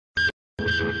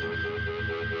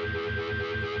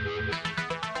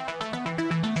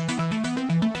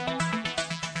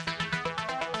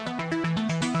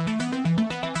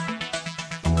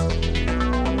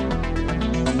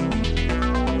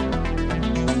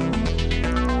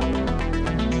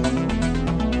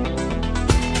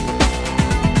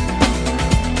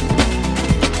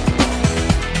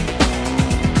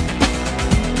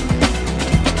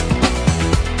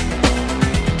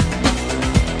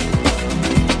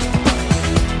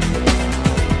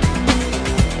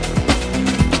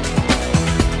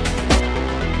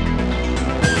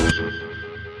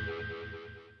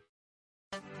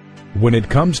When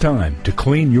it comes time to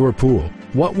clean your pool,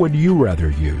 what would you rather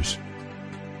use?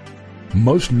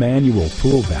 Most manual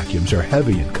pool vacuums are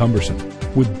heavy and cumbersome,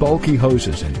 with bulky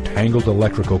hoses and tangled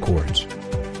electrical cords.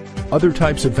 Other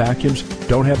types of vacuums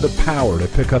don't have the power to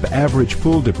pick up average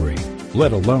pool debris,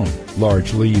 let alone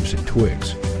large leaves and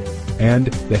twigs. And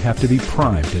they have to be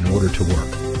primed in order to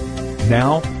work.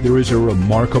 Now there is a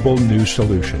remarkable new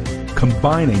solution,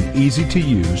 combining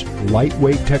easy-to-use,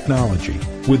 lightweight technology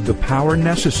with the power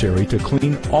necessary to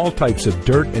clean all types of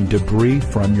dirt and debris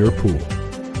from your pool.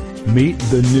 Meet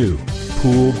the new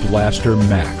Pool Blaster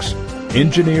Max,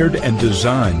 engineered and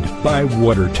designed by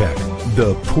WaterTech,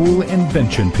 the pool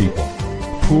invention people.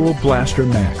 Pool Blaster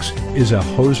Max is a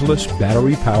hoseless,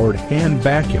 battery-powered hand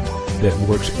vacuum that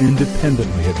works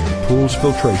independently of your pool's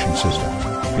filtration system.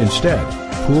 Instead,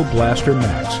 Pool Blaster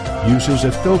Max uses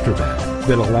a filter bag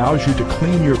that allows you to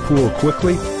clean your pool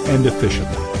quickly and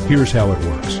efficiently. Here's how it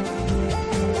works.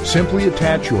 Simply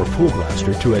attach your pool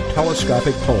blaster to a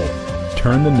telescopic pole,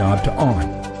 turn the knob to on,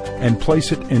 and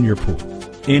place it in your pool.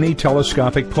 Any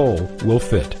telescopic pole will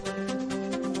fit.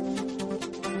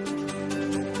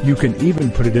 You can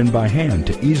even put it in by hand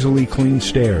to easily clean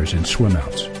stairs and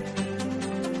swimouts.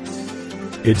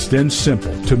 It's then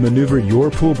simple to maneuver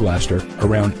your pool blaster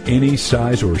around any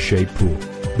size or shape pool.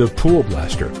 The Pool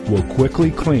Blaster will quickly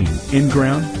clean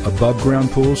in-ground,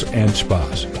 above-ground pools and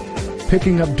spas,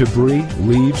 picking up debris,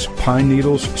 leaves, pine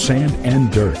needles, sand,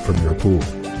 and dirt from your pool.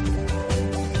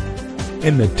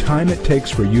 In the time it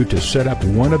takes for you to set up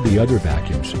one of the other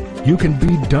vacuums, you can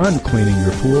be done cleaning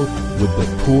your pool with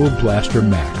the Pool Blaster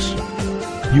Max.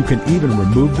 You can even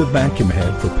remove the vacuum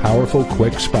head for powerful,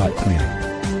 quick spot cleaning.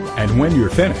 And when you're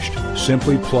finished,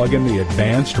 simply plug in the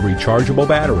advanced rechargeable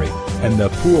battery and the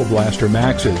Pool Blaster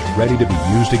Max is ready to be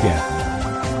used again.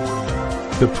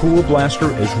 The Pool Blaster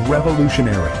is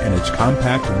revolutionary in its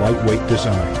compact, lightweight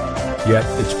design. Yet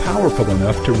it's powerful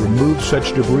enough to remove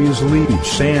such debris as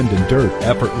leaves, sand, and dirt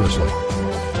effortlessly.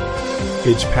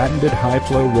 Its patented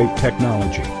high-flow rate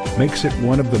technology makes it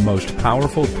one of the most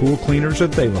powerful pool cleaners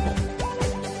available.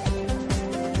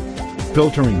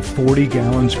 Filtering 40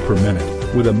 gallons per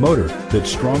minute with a motor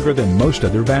that's stronger than most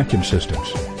other vacuum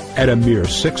systems. At a mere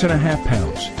 6.5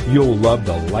 pounds, you'll love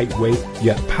the lightweight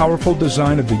yet powerful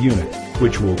design of the unit,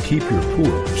 which will keep your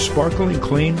pool sparkling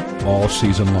clean all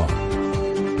season long.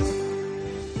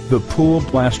 The Pool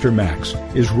Blaster Max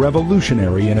is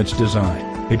revolutionary in its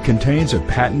design. It contains a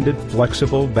patented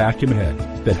flexible vacuum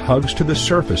head that hugs to the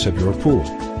surface of your pool,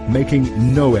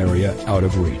 making no area out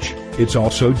of reach. It's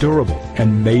also durable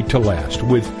and made to last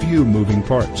with few moving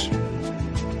parts.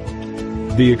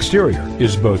 The exterior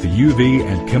is both UV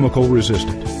and chemical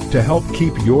resistant to help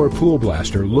keep your pool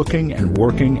blaster looking and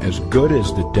working as good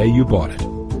as the day you bought it.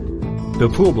 The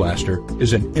Pool Blaster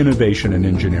is an innovation in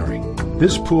engineering.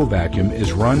 This pool vacuum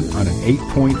is run on an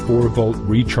 8.4 volt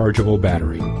rechargeable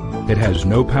battery. It has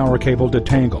no power cable to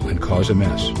tangle and cause a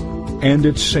mess. And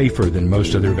it's safer than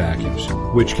most other vacuums,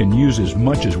 which can use as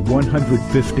much as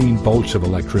 115 volts of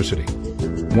electricity.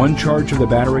 One charge of the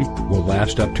battery will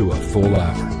last up to a full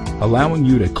hour, allowing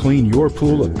you to clean your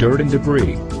pool of dirt and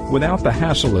debris without the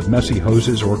hassle of messy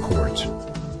hoses or cords.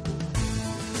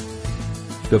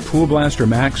 The Pool Blaster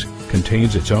Max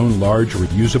contains its own large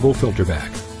reusable filter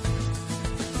bag.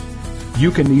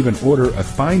 You can even order a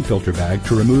fine filter bag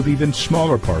to remove even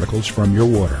smaller particles from your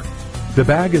water. The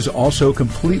bag is also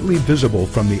completely visible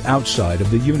from the outside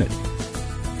of the unit,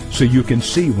 so you can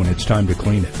see when it's time to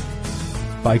clean it.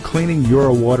 By cleaning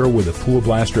your water with a Pool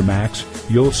Blaster Max,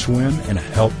 you'll swim in a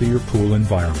healthier pool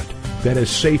environment that is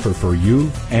safer for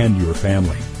you and your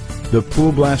family. The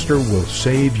Pool Blaster will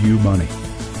save you money.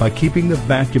 By keeping the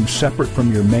vacuum separate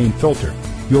from your main filter,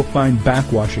 you'll find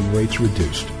backwashing rates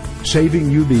reduced, saving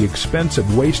you the expense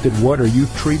of wasted water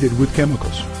you've treated with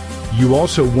chemicals. You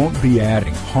also won't be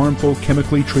adding harmful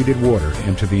chemically treated water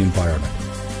into the environment.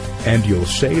 And you'll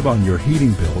save on your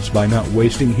heating bills by not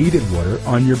wasting heated water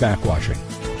on your backwashing.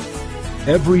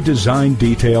 Every design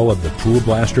detail of the Pool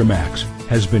Blaster Max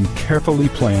has been carefully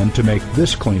planned to make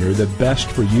this cleaner the best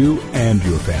for you and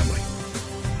your family.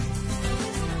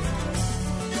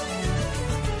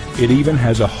 It even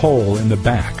has a hole in the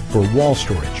back for wall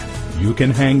storage. You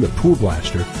can hang the Pool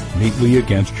Blaster neatly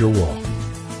against your wall.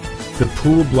 The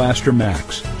Pool Blaster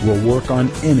Max will work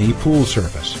on any pool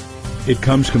surface. It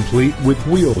comes complete with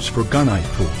wheels for gunite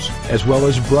pools, as well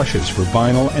as brushes for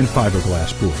vinyl and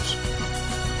fiberglass pools.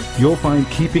 You'll find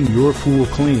keeping your pool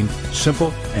clean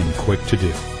simple and quick to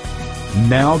do.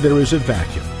 Now there is a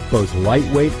vacuum, both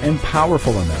lightweight and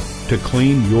powerful enough to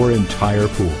clean your entire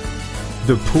pool.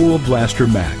 The Pool Blaster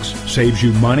Max saves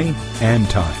you money and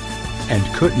time. and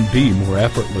couldn't be more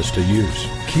effortless to use.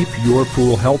 Keep your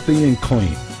pool healthy and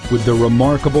clean with the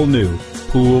remarkable new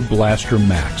Pool Blaster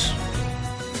Max.